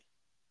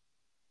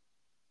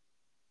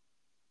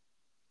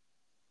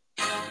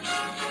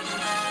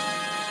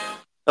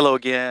Hello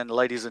again,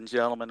 ladies and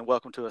gentlemen.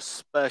 Welcome to a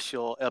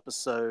special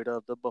episode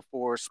of the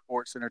Before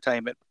Sports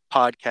Entertainment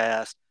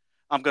podcast.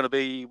 I'm going to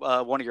be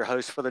one of your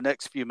hosts for the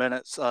next few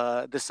minutes.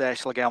 This is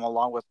Ashley Gam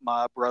along with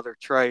my brother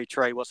Trey.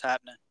 Trey, what's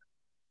happening?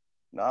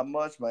 Not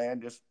much,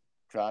 man. Just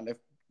trying to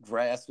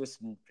grasp this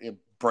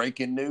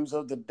breaking news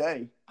of the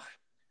day.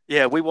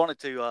 Yeah, we wanted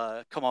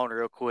to come on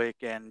real quick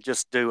and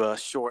just do a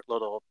short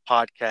little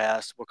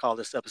podcast. We'll call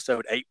this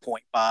episode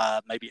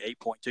 8.5, maybe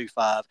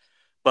 8.25.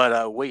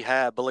 But we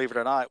have, believe it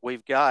or not,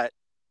 we've got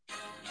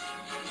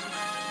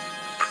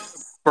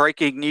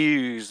breaking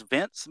news.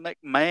 Vince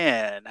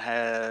McMahon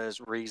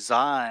has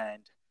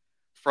resigned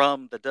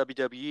from the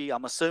WWE.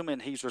 I'm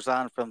assuming he's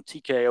resigned from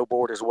TKO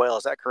board as well.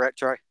 Is that correct,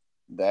 Trey?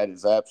 That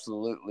is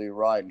absolutely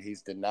right. And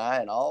he's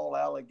denying all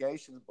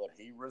allegations, but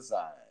he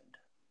resigned.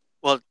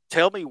 Well,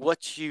 tell me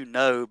what you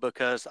know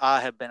because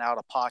I have been out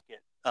of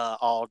pocket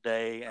all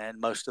day and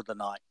most of the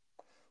night.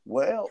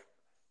 Well,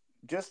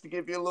 just to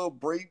give you a little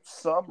brief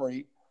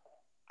summary,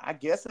 I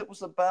guess it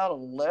was about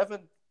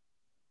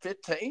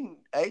 11:15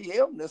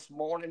 a.m. this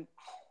morning.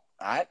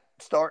 I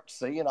start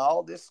seeing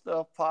all this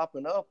stuff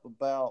popping up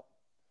about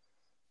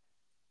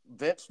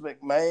Vince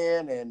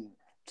McMahon and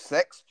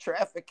sex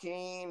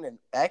trafficking and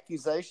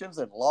accusations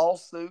and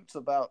lawsuits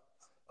about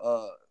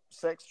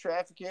sex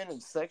trafficking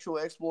and sexual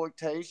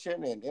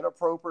exploitation and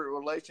inappropriate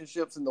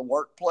relationships in the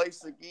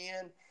workplace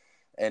again.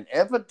 And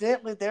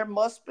evidently, there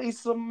must be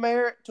some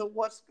merit to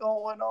what's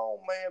going on,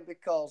 man,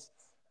 because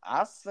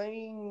I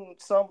seen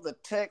some of the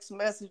text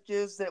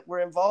messages that were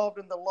involved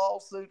in the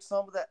lawsuit,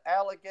 some of the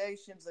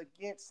allegations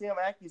against him,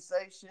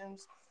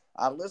 accusations.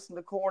 I listened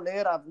to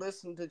Cornette. I've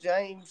listened to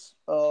James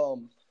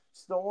Storm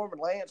and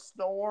Lance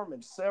Storm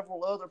and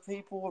several other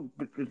people.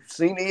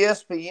 Seen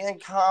ESPN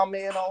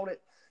comment on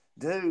it.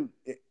 Dude,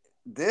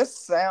 this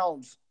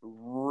sounds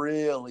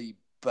really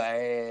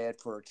bad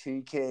for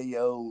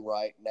TKO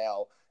right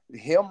now.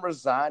 Him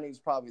resigning is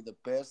probably the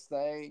best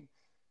thing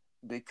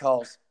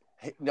because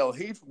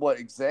he's what,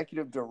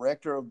 executive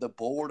director of the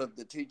board of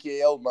the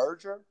TKO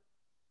merger?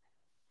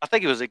 I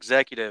think it was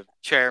executive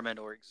chairman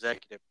or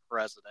executive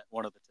president,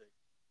 one of the two.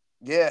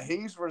 Yeah,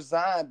 he's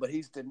resigned, but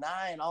he's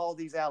denying all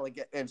these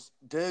allegations.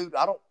 Dude,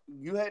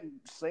 you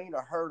hadn't seen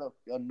or heard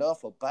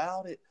enough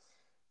about it.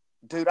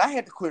 Dude, I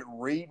had to quit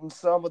reading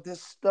some of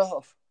this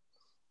stuff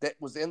that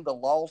was in the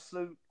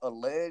lawsuit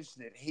alleged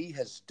that he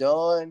has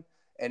done.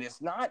 And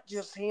it's not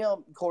just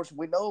him. Of course,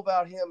 we know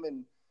about him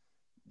and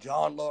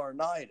John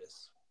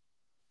Laurinaitis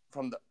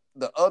from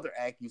the other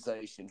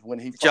accusations when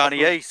he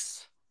Johnny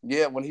Ace.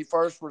 Yeah, when he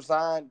first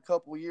resigned a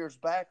couple of years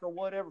back or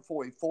whatever,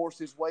 before he forced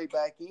his way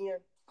back in,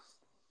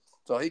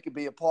 so he could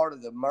be a part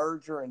of the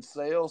merger and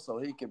sale, so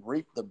he could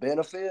reap the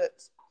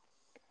benefits.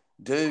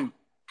 Dude,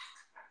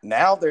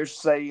 now they're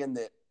saying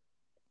that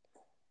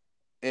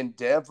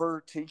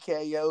Endeavor,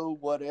 TKO,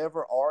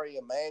 whatever, Ari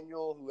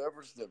Emanuel,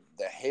 whoever's the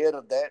head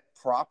of that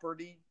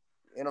property,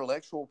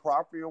 intellectual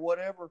property or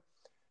whatever,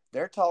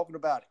 they're talking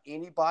about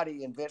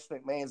anybody in Vince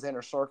McMahon's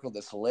inner circle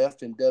that's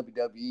left in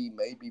WWE,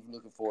 maybe even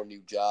looking for a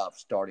new job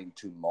starting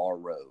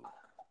tomorrow.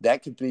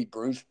 That could be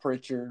Bruce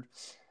Pritchard,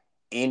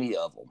 any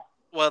of them.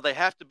 Well, they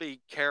have to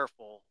be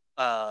careful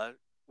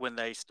when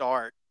they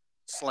start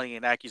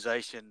slinging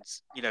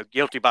accusations,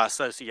 guilty by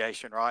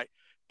association, right?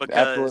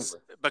 Because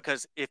Absolutely.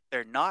 because if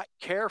they're not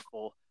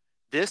careful,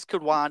 this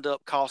could wind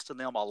up costing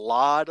them a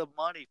lot of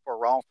money for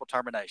wrongful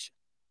termination.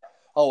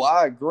 Oh,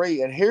 I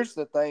agree. And here's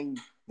the thing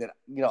that,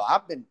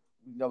 I've been,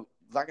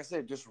 like I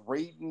said, just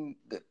reading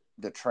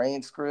the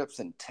transcripts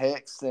and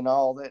texts and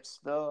all that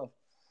stuff.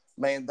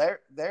 Man,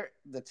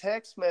 the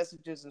text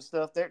messages and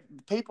stuff,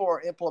 people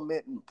are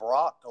implementing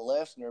Brock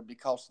Lesnar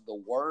because of the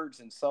words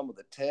in some of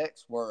the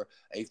texts where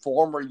a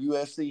former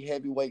UFC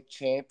heavyweight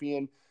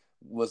champion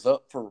was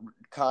up for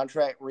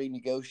contract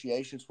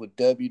renegotiations with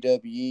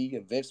WWE,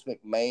 and Vince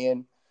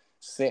McMahon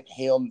sent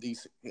him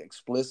these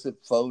explicit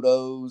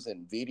photos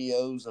and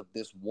videos of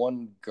this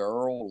one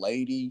girl,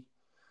 lady,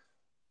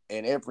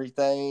 and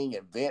everything.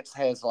 And Vince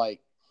has like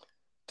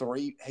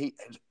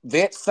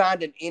Vince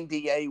signed an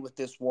NDA with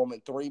this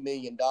woman, $3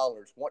 million.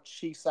 Once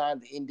she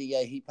signed the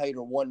NDA, he paid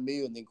her $1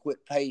 million, then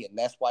quit paying.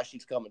 That's why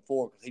she's coming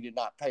forward, because he did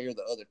not pay her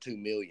the other $2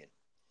 million.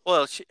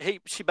 Well, she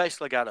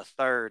basically got a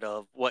third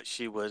of what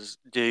she was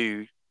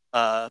due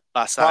by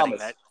signing Promise.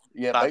 that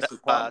Yeah, basically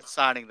by promise.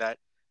 signing that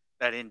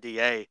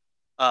NDA.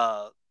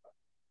 Uh,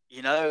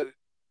 you know,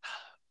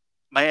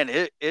 man,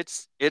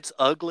 it's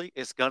ugly.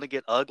 It's gonna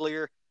get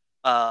uglier.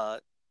 Uh,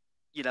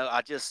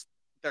 I just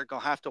they're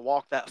gonna have to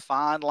walk that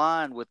fine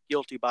line with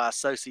guilty by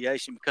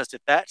association, because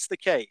if that's the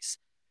case,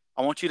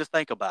 I want you to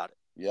think about it.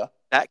 Yeah.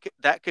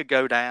 That could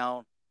go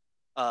down.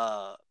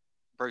 Uh,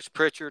 Bruce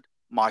Pritchard,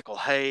 Michael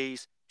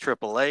Hayes,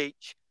 Triple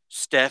H,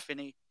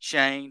 Stephanie,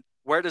 Shane.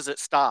 Where does it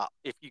stop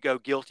if you go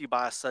guilty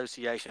by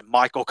association?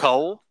 Michael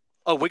Cole.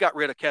 Oh, we got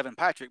rid of Kevin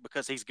Patrick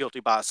because he's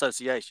guilty by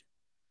association.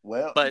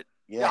 Well, But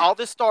yeah. all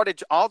this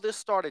started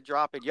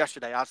dropping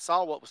yesterday. I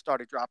saw what was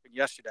started dropping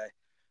yesterday,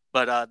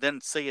 but then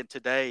seeing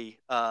today,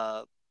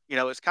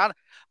 it's kind of.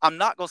 I'm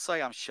not gonna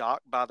say I'm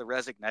shocked by the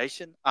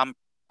resignation. I'm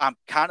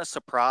kind of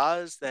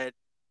surprised that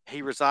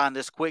he resigned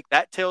this quick.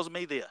 That tells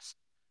me this: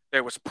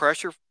 there was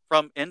pressure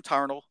from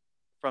internal,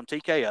 from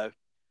TKO,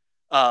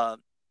 uh,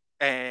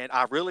 and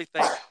I really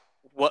think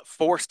what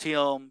forced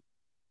him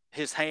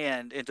his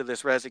hand into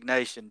this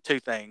resignation, two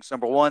things.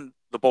 Number one,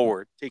 the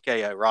board,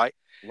 TKO, right?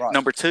 Right.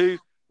 Number two,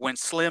 when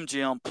Slim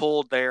Jim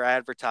pulled their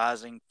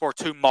advertising for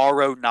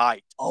tomorrow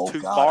night. Oh God, I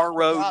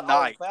Tomorrow forgot all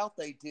night. about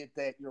they did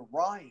that. You're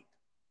right.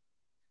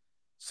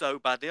 So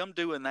by them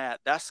doing that,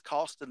 that's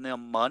costing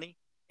them money,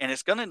 and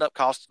it's going to end up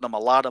costing them a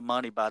lot of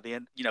money by the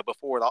end,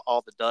 before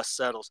all the dust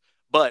settles.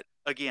 But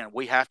again,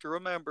 we have to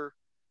remember,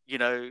 you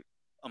know,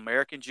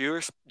 American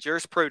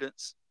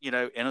jurisprudence,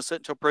 innocent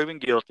until proven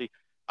guilty.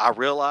 I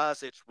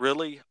realize it's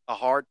really a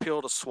hard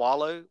pill to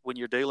swallow when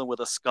you're dealing with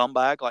a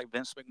scumbag like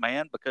Vince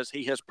McMahon, because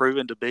he has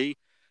proven to be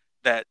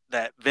that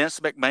Vince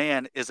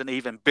McMahon is an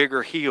even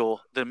bigger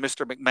heel than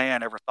Mr.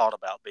 McMahon ever thought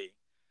about being.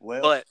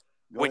 Well, But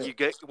go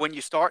ahead. when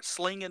you start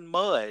slinging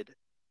mud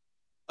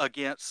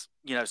against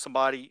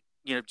somebody,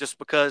 just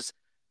because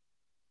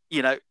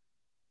you know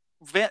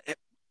Vince,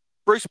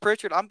 Bruce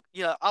Pritchard,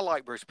 I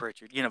like Bruce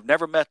Pritchard.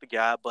 Never met the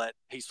guy, but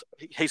he's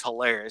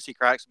hilarious. He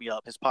cracks me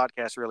up. His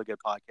podcast is a really good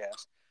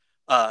podcast.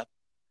 Uh,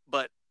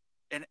 but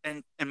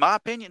in my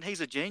opinion,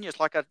 he's a genius.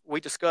 Like we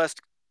discussed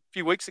a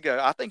few weeks ago,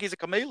 I think he's a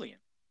chameleon.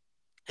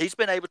 He's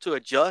been able to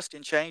adjust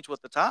and change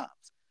with the times,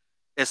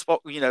 as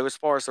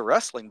far as the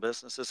wrestling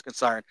business is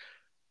concerned.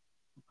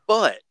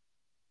 But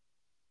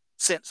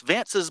since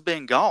Vince has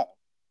been gone,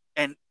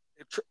 and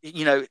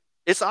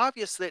it's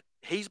obvious that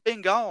he's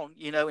been gone,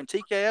 and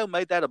TKO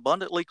made that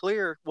abundantly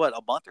clear,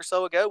 a month or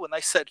so ago, when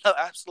they said, no,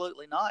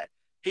 absolutely not.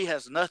 He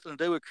has nothing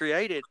to do with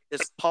creative.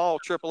 It's Paul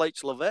Triple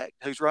H Levesque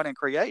who's running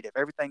creative.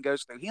 Everything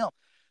goes through him.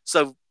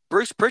 So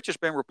Bruce Pritchard's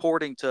been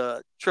reporting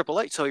to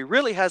Triple H. So he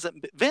really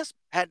hasn't, Vince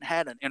hadn't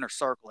had an inner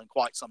circle in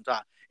quite some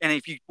time. And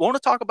if you want to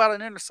talk about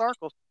an inner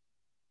circle,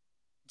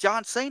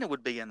 John Cena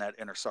would be in that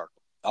inner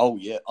circle. Oh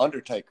yeah,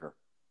 Undertaker.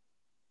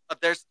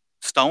 There's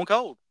Stone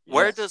Cold.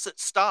 Where Yes. does it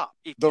stop?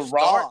 The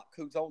Rock,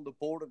 who's on the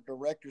board of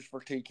directors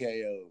for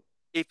TKO.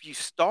 If you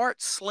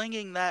start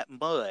slinging that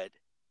mud,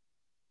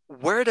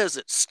 where does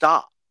it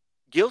stop?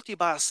 Guilty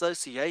by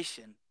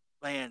association,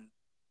 man.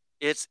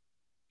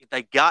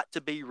 They got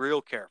to be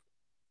real careful.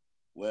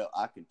 Well,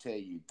 I can tell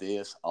you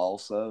this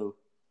also.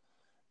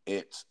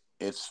 It's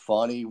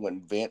funny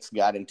when Vince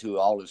got into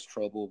all this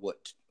trouble,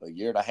 a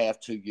year and a half,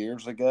 2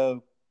 years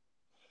ago,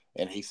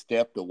 and he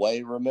stepped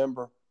away,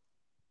 remember?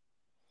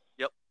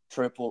 Yep.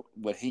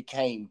 When he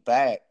came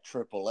back,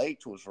 Triple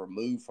H was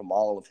removed from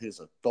all of his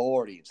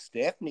authority, and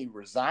Stephanie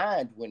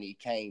resigned when he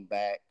came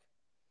back.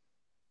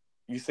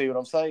 You see what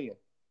I'm saying?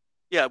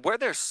 Yeah, where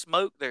there's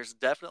smoke, there's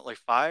definitely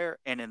fire,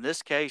 and in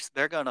this case,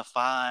 they're going to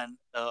find,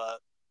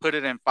 put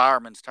it in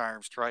fireman's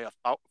terms, Trey,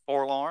 a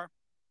four-alarm.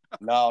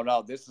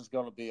 No, this is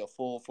going to be a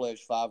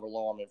full-fledged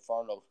 5-alarm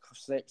inferno.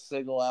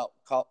 Signal out,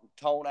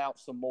 tone out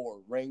some more,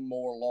 ring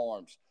more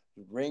alarms,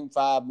 ring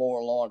 5 more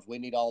alarms. We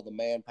need all the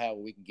manpower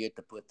we can get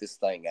to put this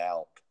thing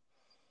out.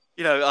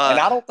 And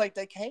I don't think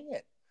they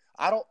can.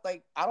 I don't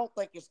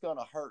think it's going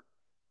to hurt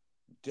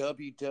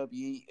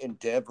WWE,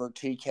 Endeavor,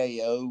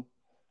 TKO.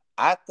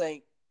 I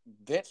think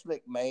Vince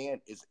McMahon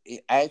is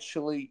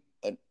actually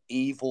an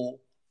evil,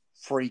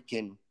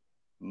 freaking,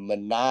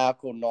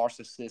 maniacal,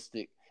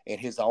 narcissistic, in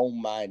his own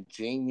mind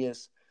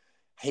genius.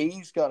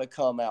 He's going to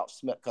come out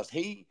because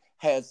he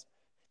has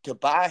to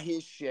buy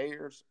his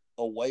shares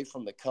away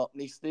from the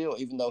company still,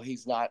 even though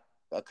he's not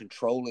a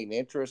controlling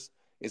interest.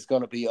 It's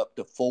going to be up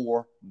to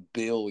 $4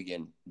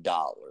 billion.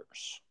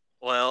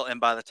 Well, and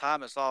by the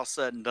time it's all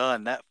said and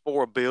done, that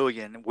 $4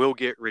 billion will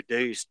get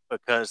reduced,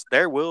 because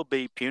there will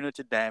be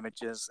punitive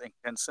damages and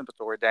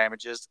compensatory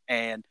damages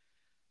and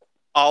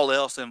all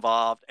else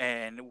involved.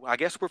 And I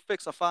guess we're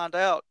fixing to find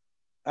out.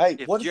 Hey,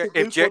 what does it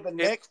do for the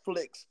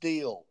Netflix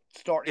deal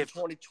starting in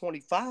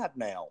 2025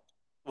 now?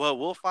 Well,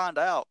 we'll find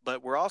out,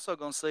 but we're also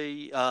going to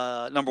see,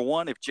 number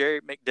one, if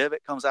Jerry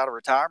McDevitt comes out of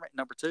retirement.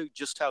 Number two,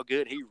 just how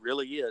good he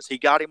really is. He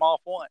got him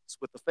off once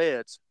with the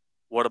feds.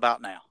 What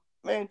about now?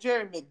 Man,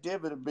 Jerry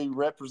McDevitt would be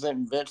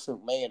representing Vince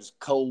McMahon's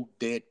cold,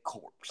 dead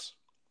corpse.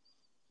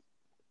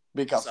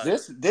 Because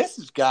this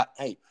has got,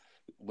 hey,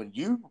 when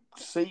you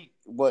see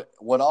what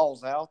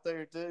all's out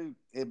there, dude,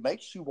 it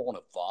makes you want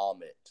to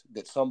vomit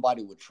that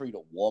somebody would treat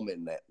a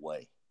woman that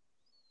way.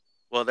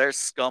 Well, there's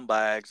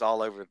scumbags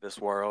all over this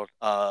world.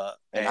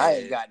 And I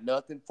ain't got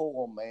nothing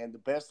for them, man. The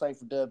best thing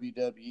for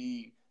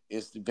WWE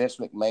is Vince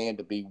McMahon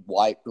to be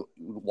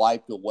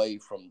wiped away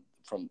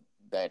from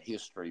that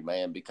history,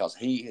 man, because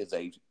he is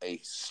a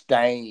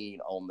stain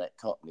on that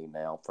company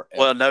now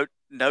forever. Well,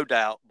 no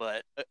doubt,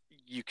 but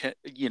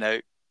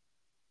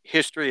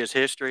history is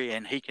history,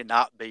 and he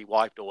cannot be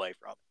wiped away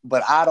from it.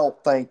 But I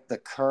don't think the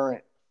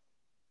current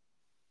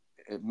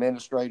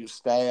administrative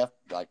staff,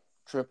 like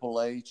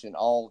Triple H and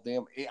all of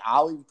them,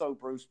 I'll even throw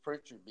Bruce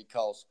Pritchard,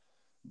 because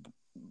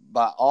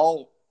by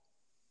all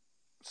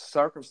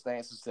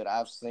circumstances that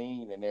I've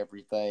seen and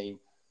everything,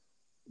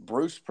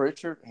 Bruce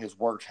Pritchard has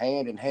worked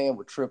hand in hand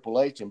with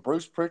Triple H, and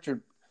Bruce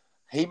Pritchard,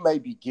 he may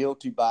be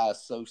guilty by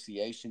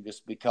association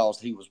just because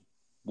he was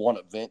one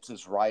of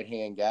Vince's right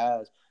hand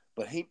guys.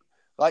 But he,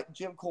 like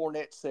Jim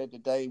Cornette said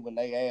today when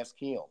they asked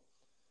him,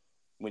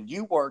 when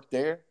you worked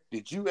there,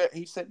 did you?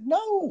 He said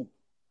no.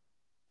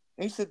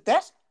 He said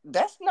that's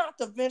not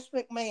the Vince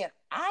McMahon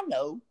I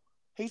know.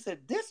 He said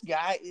this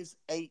guy is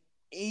a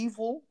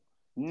evil,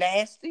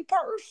 nasty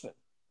person.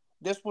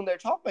 This one they're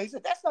talking about, he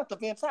said that's not the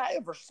Vince I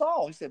ever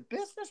saw. He said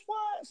business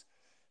wise,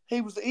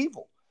 he was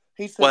evil.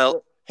 He said, Well,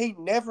 but he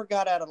never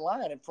got out of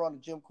line in front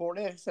of Jim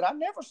Cornette. He said I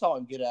never saw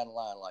him get out of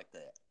line like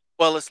that.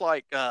 well, it's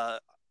like I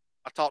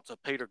talked to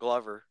Peter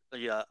Glover,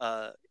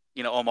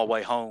 on my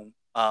way home,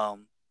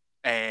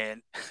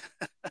 and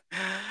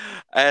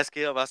I asked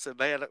him. I said,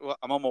 "Man,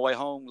 I'm on my way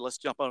home. Let's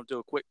jump on and do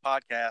a quick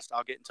podcast.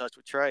 I'll get in touch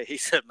with Trey." He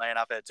said, "Man,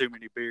 I've had too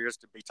many beers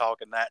to be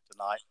talking that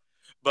tonight."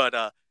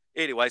 But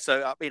anyway,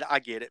 so I mean, I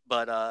get it,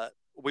 but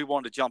we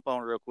wanted to jump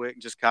on real quick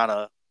and just kind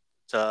of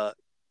to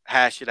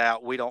hash it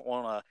out. We don't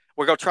want to.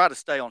 We're gonna try to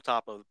stay on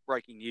top of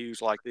breaking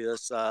news like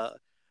this.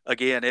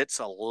 Again,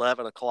 it's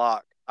 11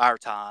 o'clock our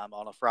time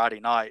on a Friday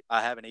night.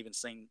 I haven't even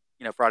seen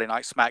Friday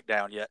Night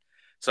SmackDown yet,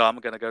 so I'm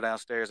going to go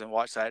downstairs and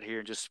watch that here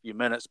in just a few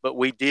minutes. But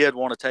we did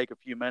want to take a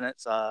few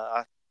minutes.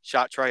 I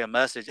shot Trey a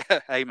message.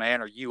 Hey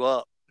man, are you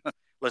up?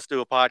 Let's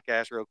do a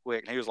podcast real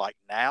quick. And he was like,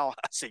 now?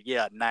 I said,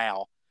 yeah,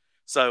 now.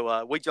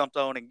 So we jumped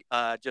on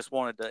and just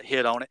wanted to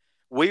hit on it.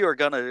 We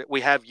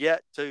have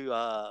yet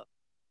to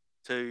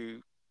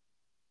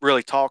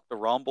really talk the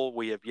Rumble.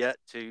 We have yet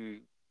to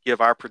give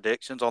our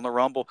predictions on the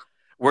Rumble.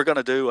 We're going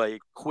to do a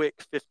quick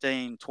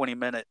 15,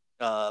 20-minute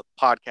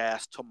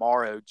podcast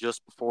tomorrow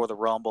just before the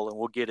Rumble, and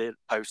we'll get it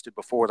posted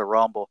before the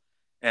Rumble.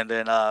 And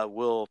then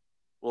we'll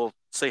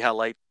see how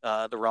late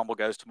the Rumble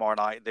goes tomorrow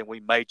night. And then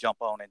we may jump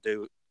on and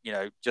do,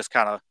 just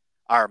kind of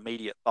our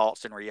immediate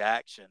thoughts and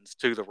reactions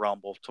to the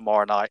Rumble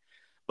tomorrow night.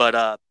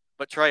 But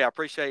Trey, I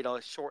appreciate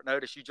on short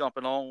notice you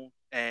jumping on,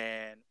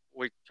 and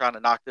we're trying to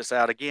knock this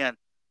out again.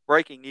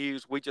 Breaking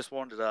news. We just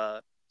wanted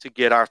to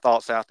get our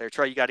thoughts out there.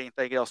 Trey, you got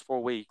anything else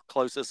before we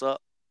close this up?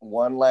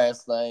 One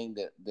last thing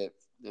that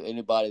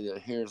anybody that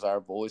hears our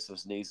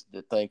voices needs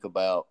to think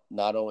about,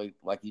 not only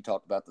like you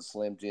talked about the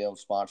Slim Jim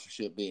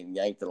sponsorship being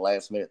yanked at the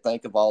last minute,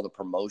 think of all the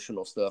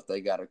promotional stuff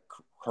they got to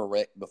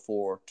correct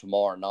before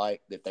tomorrow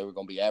night that they were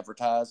going to be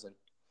advertising,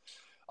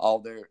 all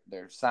their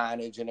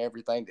signage and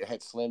everything that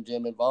had Slim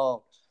Jim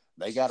involved.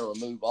 They got to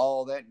remove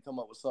all that and come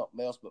up with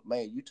something else. But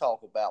man, you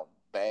talk about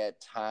bad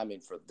timing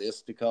for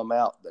this to come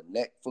out, the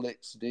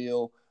Netflix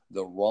deal,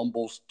 the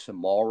Rumbles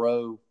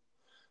tomorrow.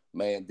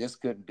 Man, this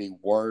couldn't be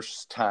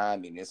worse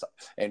timing.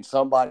 And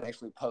somebody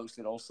actually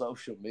posted on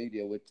social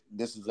media,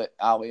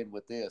 I'll end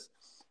with this.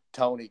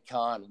 Tony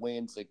Khan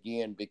wins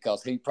again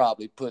because he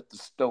probably put the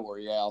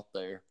story out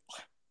there.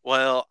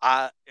 Well,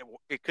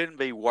 it couldn't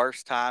be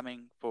worse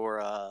timing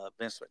for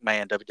Vince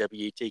McMahon,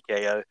 WWE,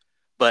 TKO.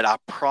 But I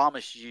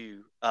promise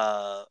you,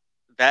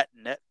 that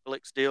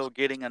Netflix deal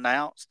getting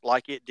announced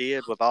like it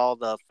did with all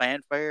the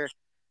fanfare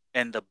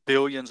and the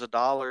billions of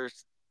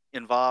dollars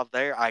involved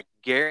there, I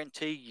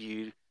guarantee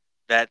you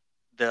that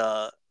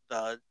the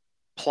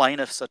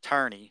plaintiff's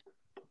attorney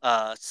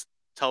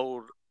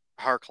told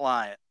her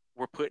client,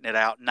 "We're putting it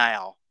out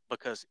now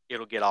because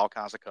it'll get all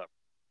kinds of coverage."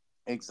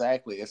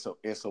 Exactly.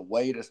 It's a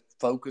way to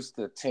focus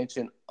the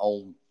attention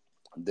on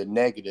the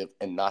negative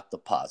and not the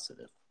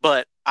positive.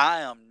 But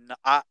I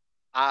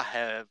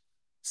have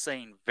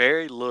seen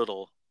very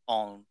little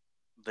on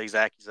these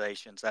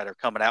accusations that are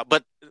coming out.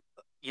 But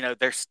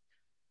there's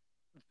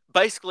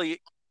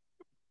basically,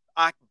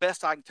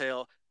 best I can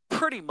tell,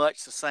 pretty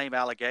much the same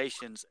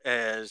allegations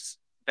as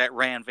that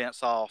ran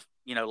Vince off,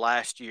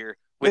 last year.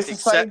 With the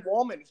same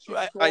woman. She's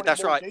going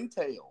into more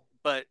detail.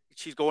 But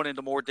she's going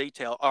into more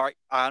detail. All right,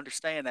 I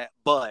understand that.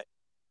 But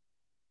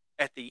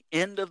at the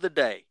end of the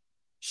day,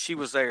 she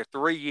was there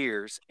 3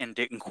 years and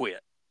didn't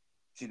quit.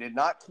 She did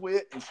not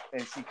quit,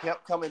 and she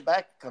kept coming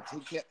back because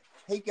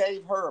he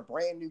gave her a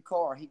brand new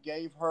car. He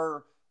gave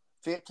her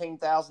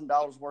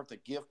 $15,000 worth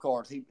of gift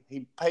cards.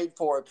 He paid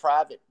for a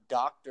private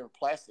doctor,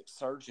 plastic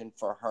surgeon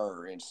for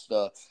her and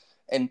stuff.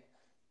 And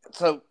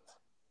so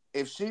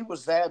if she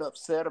was that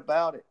upset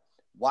about it,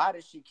 why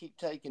does she keep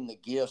taking the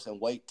gifts and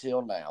wait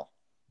till now?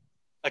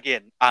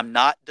 Again, I'm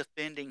not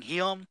defending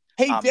him.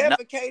 He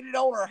defecated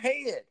on her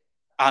head.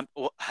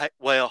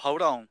 Well,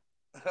 hold on.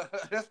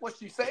 That's what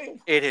she said.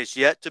 It has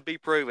yet to be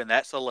proven.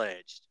 That's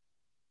alleged.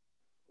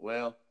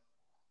 Well,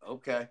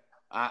 okay.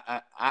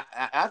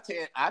 I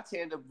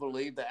tend to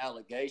believe the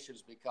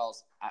allegations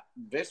because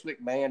Vince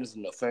McMahon is a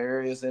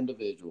nefarious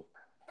individual.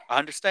 I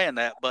understand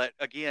that, but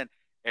again,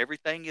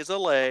 everything is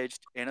alleged,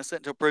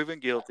 innocent until proven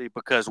guilty,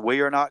 because we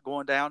are not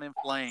going down in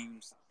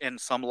flames in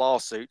some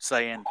lawsuit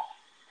saying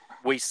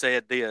we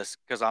said this,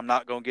 because I'm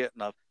not going to get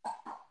in a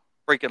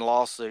freaking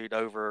lawsuit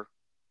over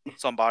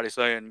somebody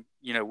saying,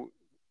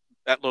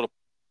 that little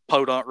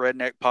podunk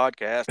redneck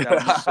podcast down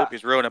in Mississippi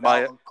is ruining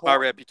my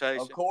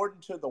reputation. According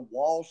to the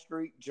Wall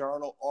Street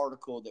Journal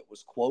article that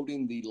was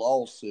quoting the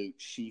lawsuit,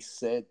 she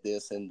said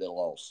this in the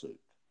lawsuit.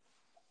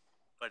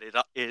 But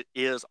it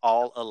is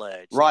all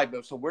alleged. Right,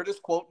 but so we're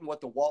just quoting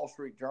what the Wall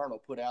Street Journal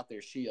put out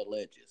there. She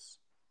alleges.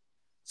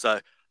 So,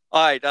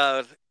 All right,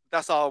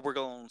 that's all we're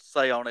gonna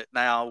say on it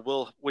now.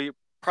 We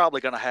probably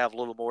gonna have a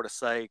little more to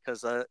say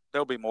because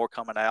there'll be more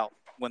coming out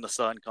when the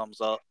sun comes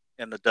up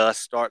and the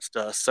dust starts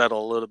to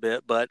settle a little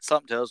bit. But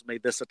something tells me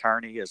this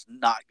attorney is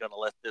not gonna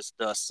let this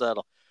dust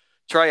settle.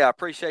 Trey, I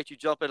appreciate you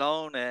jumping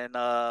on, and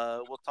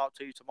we'll talk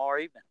to you tomorrow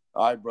evening.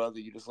 All right, brother.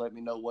 You just let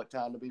me know what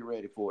time to be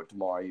ready for it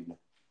tomorrow evening.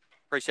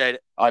 Appreciate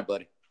it. All right,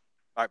 buddy.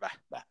 All right,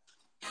 bye.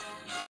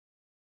 Bye.